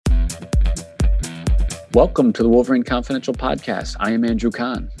Welcome to the Wolverine Confidential Podcast. I am Andrew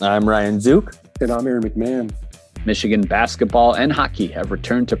Kahn. I'm Ryan Zook. And I'm Aaron McMahon. Michigan basketball and hockey have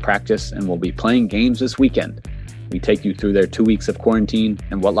returned to practice and will be playing games this weekend. We take you through their 2 weeks of quarantine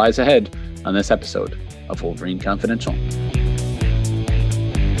and what lies ahead on this episode of Wolverine Confidential.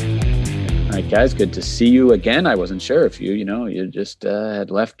 All right, guys, good to see you again. I wasn't sure if you just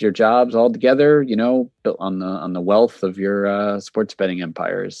had left your jobs altogether, built on the wealth of your sports betting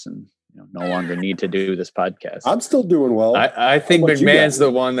empires and no longer need to do this podcast. I'm still doing well. I think McMahon's the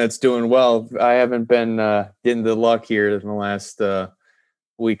one that's doing well. I haven't been getting the luck here in the last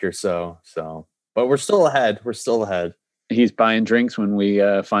week or so. But we're still ahead. He's buying drinks when we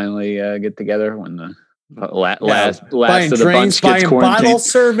finally get together. When the last buying of the drinks, bunch gets buying quarantined. bottle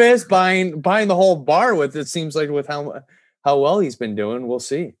service, buying the whole bar. With it seems like with how well he's been doing. We'll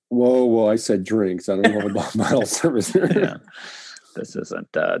see. Whoa! I said drinks. I don't know about bottle service. Yeah. This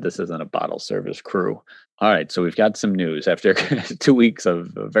isn't a bottle service crew. All right, so we've got some news after 2 weeks of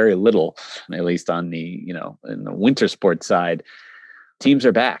very little, at least on the in the winter sports side. Teams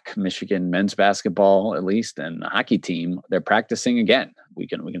are back. Michigan men's basketball, at least, and the hockey team, they're practicing again. We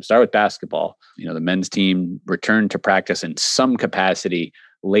can start with basketball. The men's team returned to practice in some capacity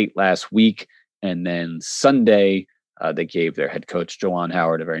late last week, and then Sunday. They gave their head coach, Juwan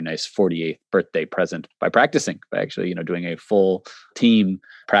Howard, a very nice 48th birthday present by practicing, by actually, doing a full team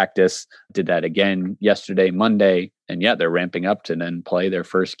practice. Did that again yesterday, Monday. And yeah, they're ramping up to then play their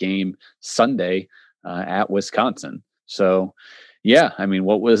first game Sunday at Wisconsin. So, yeah, I mean,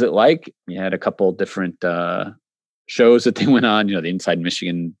 what was it like? You had a couple different shows that they went on, the Inside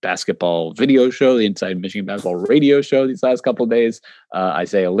Michigan basketball video show, the Inside Michigan basketball radio show these last couple of days.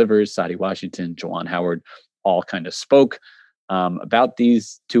 Isaiah Livers, Sadie Washington, Juwan Howard, all kind of spoke about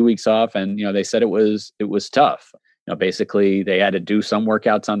these 2 weeks off. And, they said it was tough. Basically they had to do some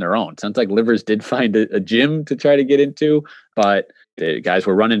workouts on their own. Sounds like Livers did find a gym to try to get into, but the guys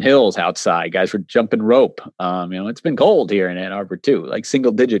were running hills outside. Guys were jumping rope. It's been cold here in Ann Arbor too, like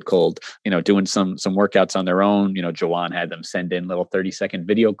single digit cold, doing some workouts on their own. Juwan had them send in little 30-second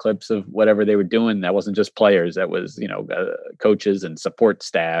video clips of whatever they were doing. That wasn't just players. That was, coaches and support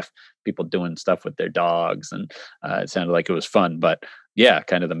staff, people doing stuff with their dogs. And it sounded like it was fun, but yeah,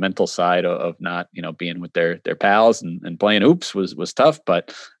 kind of the mental side of not, being with their pals and playing hoops was tough,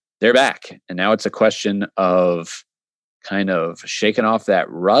 but they're back. And now it's a question of kind of shaking off that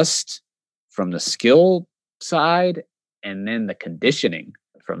rust from the skill side and then the conditioning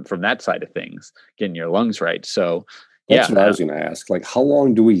from that side of things, getting your lungs right. So that's what I was going to ask. Like, how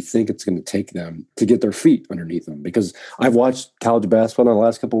long do we think it's going to take them to get their feet underneath them? Because I've watched college basketball in the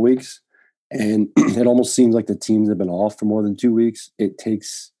last couple of weeks, and it almost seems like the teams have been off for more than 2 weeks. It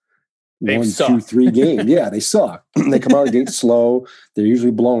takes 1, 2, 3 games. Yeah, they suck. They come out of the gate slow. They're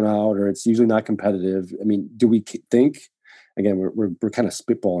usually blown out, or it's usually not competitive. I mean, do we think? Again, we're kind of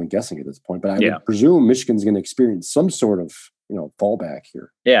spitballing, guessing at this point, but I would presume Michigan's going to experience some sort of fallback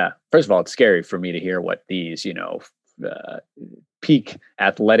here. Yeah. First of all, it's scary for me to hear what these peak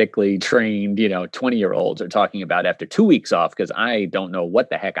athletically trained 20-year-olds are talking about after 2 weeks off, because I don't know what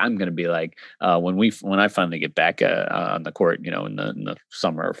the heck I'm going to be like when I finally get back on the court in the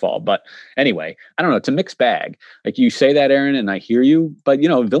summer or fall. But anyway, I don't know, it's a mixed bag. Like you say that, Aaron, and I hear you, but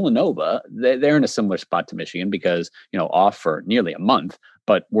Villanova, they're in a similar spot to Michigan because off for nearly a month,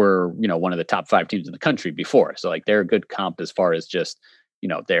 but we're one of the top 5 teams in the country before, so like they're a good comp as far as just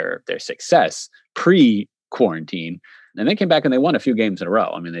their success pre-quarantine. And they came back and they won a few games in a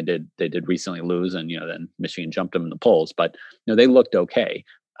row. I mean, they did recently lose, and then Michigan jumped them in the polls, but they looked okay.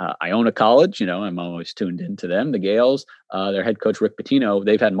 Iona College, I'm always tuned into them. The Gales, their head coach Rick Pitino,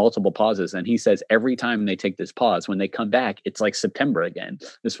 they've had multiple pauses, and he says every time they take this pause, when they come back, it's like September again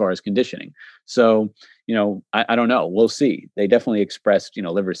as far as conditioning. So I don't know. We'll see. They definitely expressed.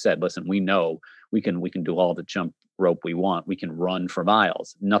 Livers said, "Listen, we know we can do all the jump rope we want. We can run for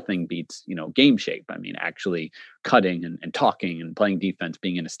miles. Nothing beats game shape. I mean, actually cutting and talking and playing defense,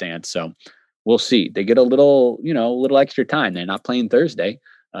 being in a stance." So we'll see. They get a little extra time. They're not playing Thursday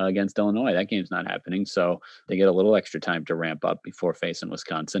against Illinois. That game's not happening. So they get a little extra time to ramp up before facing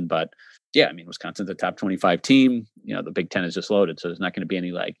Wisconsin. But yeah, I mean, Wisconsin's a top 25 team. The Big Ten is just loaded. So there's not going to be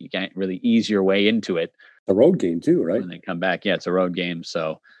any, you can't really ease your way into it. A road game too, right? When they come back. Yeah, it's a road game.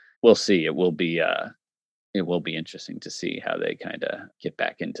 So we'll see. It will be interesting to see how they kind of get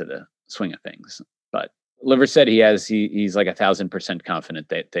back into the swing of things. But Livers said he's like 1,000% confident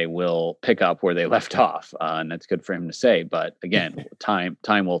that they will pick up where they left off, and that's good for him to say. But again, time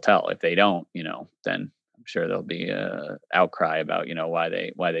will tell. If they don't, then I'm sure there'll be a outcry about why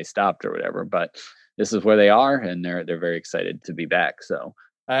they stopped or whatever. But this is where they are, and they're very excited to be back. So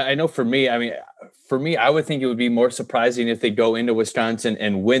I know for me, I would think it would be more surprising if they go into Wisconsin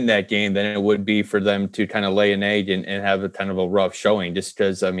and win that game than it would be for them to kind of lay an egg and have a kind of a rough showing. Just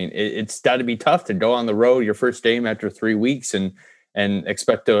because, I mean, it's got to be tough to go on the road your first game after 3 weeks and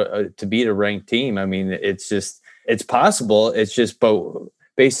expect to beat a ranked team. I mean, it's possible. It's just, but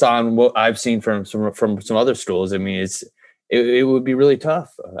based on what I've seen from some other schools, I mean, it would be really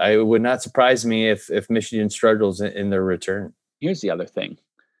tough. It would not surprise me if Michigan struggles in their return. Here's the other thing.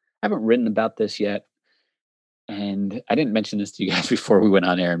 I haven't written about this yet, and I didn't mention this to you guys before we went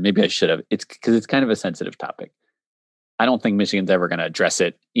on air. Maybe I should have. It's because it's kind of a sensitive topic. I don't think Michigan's ever going to address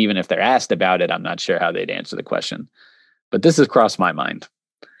it. Even if they're asked about it, I'm not sure how they'd answer the question. But this has crossed my mind.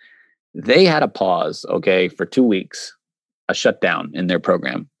 They had a pause, okay, for 2 weeks, a shutdown in their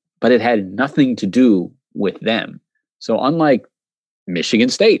program, but it had nothing to do with them. So unlike Michigan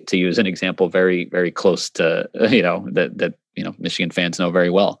State, to use an example, very, very close to, that Michigan fans know very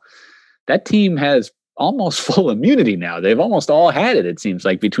well. That team has almost full immunity now. They've almost all had it seems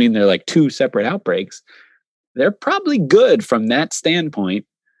like, between their like 2 separate outbreaks. They're probably good from that standpoint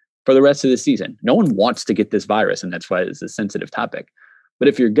for the rest of the season. No one wants to get this virus, and that's why it's a sensitive topic. But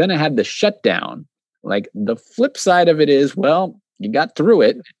if you're going to have the shutdown, like the flip side of it is, well, you got through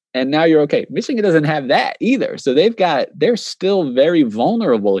it and now you're okay. Michigan doesn't have that either. So they're still very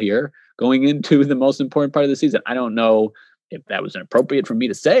vulnerable here going into the most important part of the season. I don't know if that was inappropriate for me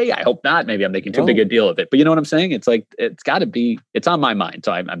to say. I hope not. Maybe I'm making too big a deal of it. But you know what I'm saying? It's like, it's got to be, it's on my mind.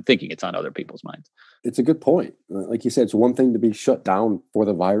 So I'm thinking it's on other people's minds. It's a good point. Like you said, it's one thing to be shut down for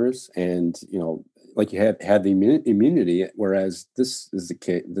the virus and, like you had the immunity, whereas this is the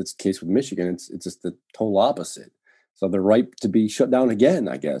case. This case with Michigan, it's just the total opposite. So they're ripe to be shut down again,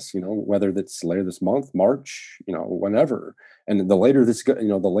 I guess. Whether that's later this month, March, whenever. And the later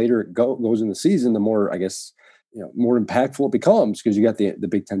the later it goes in the season, the more, I guess, more impactful it becomes, because you got the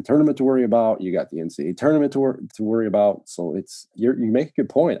Big Ten tournament to worry about, you got the NCAA tournament to worry about. So you make a good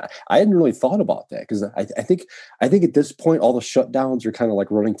point. I hadn't really thought about that, because I think at this point all the shutdowns are kind of like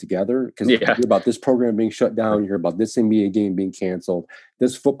running together, because you hear about this program being shut down, you hear about this NBA game being canceled,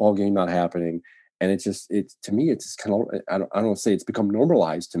 this football game not happening. And it's to me, it's kind of, I don't want to say it's become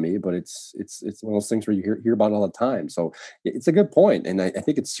normalized to me, but it's one of those things where you hear about it all the time. So it's a good point. And I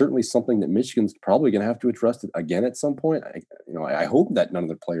think it's certainly something that Michigan's probably going to have to address again at some point. I hope that none of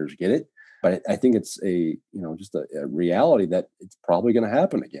the players get it, but I think it's just a reality that it's probably going to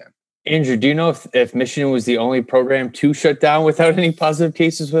happen again. Andrew, do you know if Michigan was the only program to shut down without any positive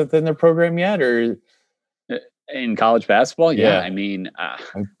cases within their program yet, or? In college basketball? Yeah. I mean,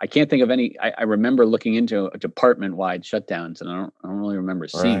 I can't think of any. I remember looking into department-wide shutdowns, and I don't really remember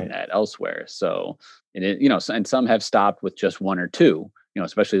seeing that elsewhere. So, and some have stopped with just 1 or 2,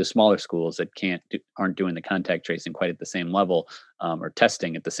 especially the smaller schools that aren't doing the contact tracing quite at the same level, or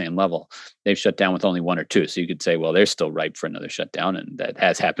testing at the same level. They've shut down with only 1 or 2. So you could say, well, they're still ripe for another shutdown. And that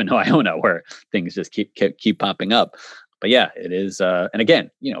has happened to Iona, where things just keep popping up. But yeah, it is. And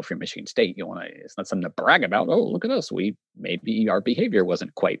again, if you're Michigan State, it's not something to brag about. Oh, look at us. Maybe our behavior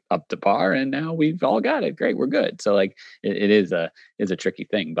wasn't quite up to par, and now we've all got it. Great. We're good. So like, it is a tricky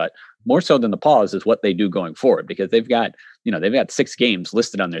thing, but more so than the pause is what they do going forward, because they've got 6 games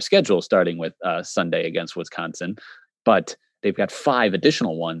listed on their schedule, starting with Sunday against Wisconsin, but they've got 5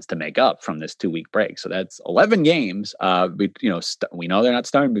 additional ones to make up from this 2-week break. So that's 11 games. We know they're not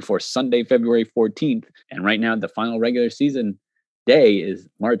starting before Sunday, February 14th. And right now the final regular season day is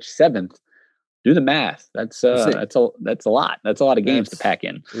March 7th. Do the math. That's a lot. That's a lot of games to pack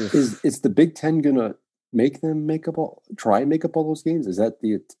in. Is the Big Ten going to make them try and make up all those games? Is that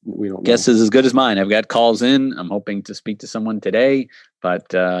we don't know. Guess is as good as mine. I've got calls in. I'm hoping to speak to someone today,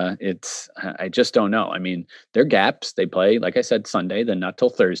 but I just don't know. I mean, their gaps, they play, like I said, Sunday, then not till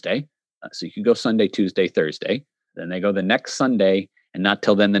Thursday. So you could go Sunday, Tuesday, Thursday. Then they go the next Sunday, and not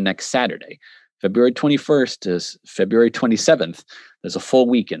till then the next Saturday. February 21st to February 27th. There's a full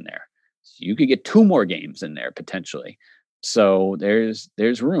week in there. So you could get 2 more games in there potentially. So there's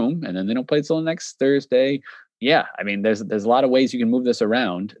room, and then they don't play till next Thursday. Yeah, I mean, there's a lot of ways you can move this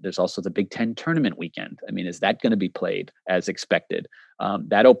around. There's also the Big Ten tournament weekend. I mean, is that going to be played as expected?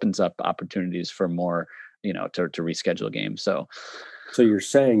 That opens up opportunities for more, to reschedule games. So you're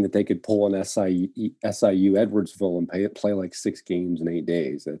saying that they could pull an SIU Edwardsville and play like 6 games in 8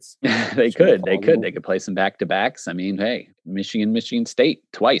 days? They could play some back-to-backs. I mean, hey, Michigan State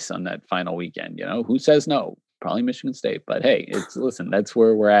twice on that final weekend. Who says no? Probably Michigan State, but hey, that's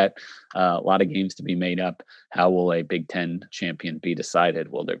where we're at. A lot of games to be made up. How will a Big Ten champion be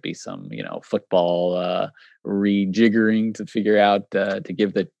decided? Will there be some, football rejiggering to figure out to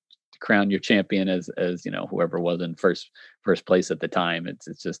give the crown your champion as whoever was in first first place at the time.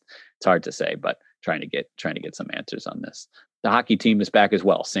 It's hard to say, but trying to get some answers on this. The hockey team is back as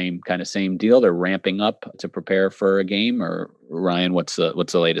well. Same deal. They're ramping up to prepare for a game. Or Ryan, what's the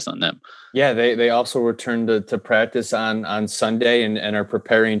latest on them? Yeah, they also returned to practice on Sunday and are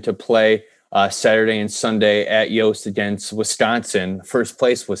preparing to play Saturday and Sunday at Yost against Wisconsin, first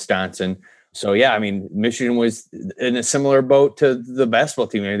place Wisconsin. So, yeah, I mean, Michigan was in a similar boat to the basketball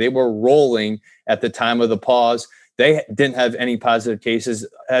team. I mean, they were rolling at the time of the pause. They didn't have any positive cases.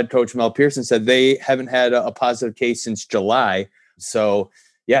 Head coach Mel Pearson said they haven't had a positive case since July. So,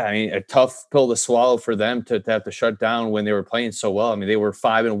 yeah, I mean, a tough pill to swallow for them to have to shut down when they were playing so well. I mean, they were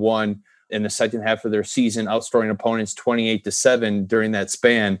 5-1 in the second half of their season, outscoring opponents 28-7 during that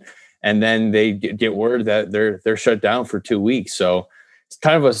span. And then they get word that they're shut down for 2 weeks. So it's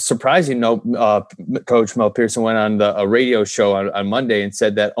kind of a surprising note. Coach Mel Pearson went on a radio show on Monday and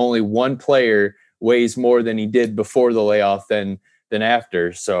said that only one player weighs more than he did before the layoff than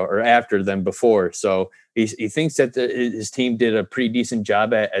after. So, or after than before. So he thinks that his team did a pretty decent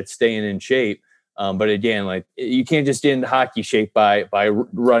job at staying in shape. But again, like, you can't just get into hockey shape by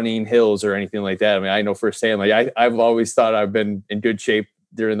running hills or anything like that. I mean, I know firsthand, like I've always thought I've been in good shape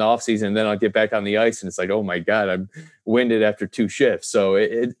during the off season, and then I'll get back on the ice and it's like, oh my God, I'm winded after 2 shifts. So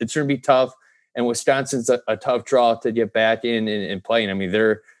it's going to be tough. And Wisconsin's a tough draw to get back in and playing. I mean,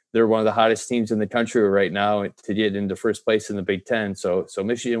 they're one of the hottest teams in the country right now to get into first place in the Big Ten. So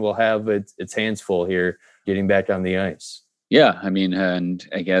Michigan will have its hands full here getting back on the ice. Yeah. I mean, and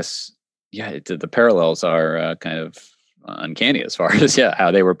I guess, the parallels are kind of uncanny as far as how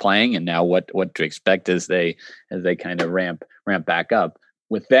they were playing and now what to expect as they kind of ramp back up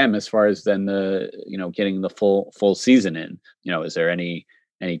with them, as far as then the getting the full season in. Is there any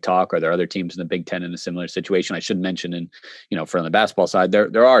talk? Are there other teams in the Big Ten in a similar situation? I should mention, from the basketball side,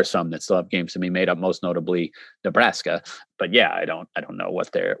 there are some that still have games to be made up, most notably Nebraska. But I don't know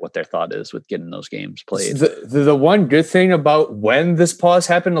what their thought is with getting those games played. The one good thing about when this pause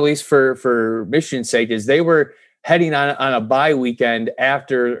happened, at least for Michigan's sake, is they were heading on a bye weekend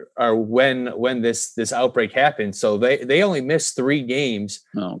after or when this outbreak happened. So they only missed 3 games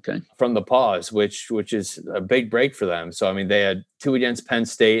from the pause, which is a big break for them. So, I mean, they had 2 against Penn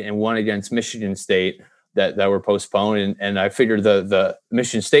State and 1 against Michigan State that were postponed. And I figured the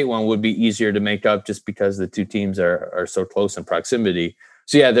Michigan State one would be easier to make up just because the 2 teams are so close in proximity.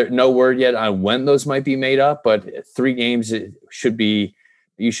 So, there's no word yet on when those might be made up, but 3 games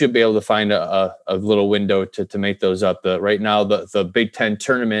you should be able to find a little window to make those up. Right now, the Big Ten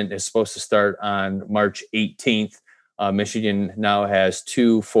tournament is supposed to start on March 18th. Michigan now has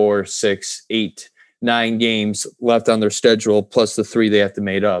 2, 4, 6, 8, 9 games left on their schedule, plus the 3 they have to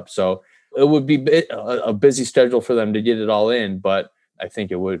make up. So it would be a busy schedule for them to get it all in, but I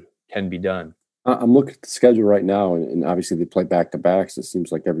think can be done. I'm looking at the schedule right now, and obviously they play back-to-backs, it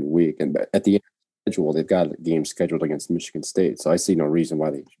seems like every week. And at the end, schedule, they've got a game scheduled against Michigan State, so I see no reason why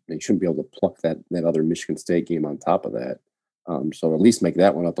they shouldn't be able to pluck that other Michigan State game on top of that. So at least make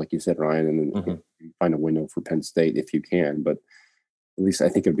that one up, like you said, Ryan, and then find a window for Penn State if you can. But at least I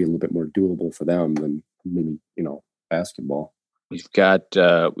think it'd be a little bit more doable for them than maybe basketball. We've got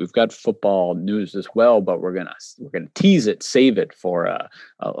football news as well, but we're gonna tease it, save it for a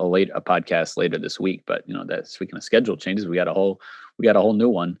podcast later this week. But that speaking of schedule changes, we got a whole new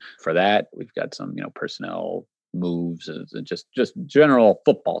one for that. We've got some personnel moves and just general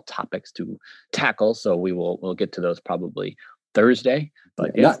football topics to tackle. So we'll get to those probably Thursday.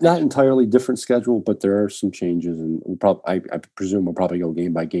 But not entirely different schedule, but there are some changes, and I presume we'll probably go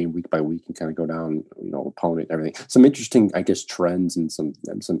game by game, week by week, and kind of go down, opponent, everything. Some interesting, I guess, trends and some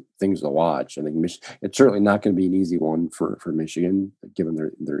things to watch. I think it's certainly not going to be an easy one for Michigan, given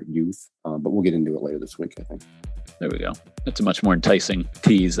their youth. But we'll get into it later this week, I think. There we go. It's a much more enticing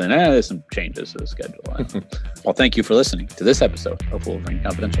tease than there's some changes to the schedule. Well, thank you for listening to this episode of Wolverine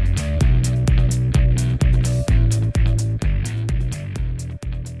Confidential.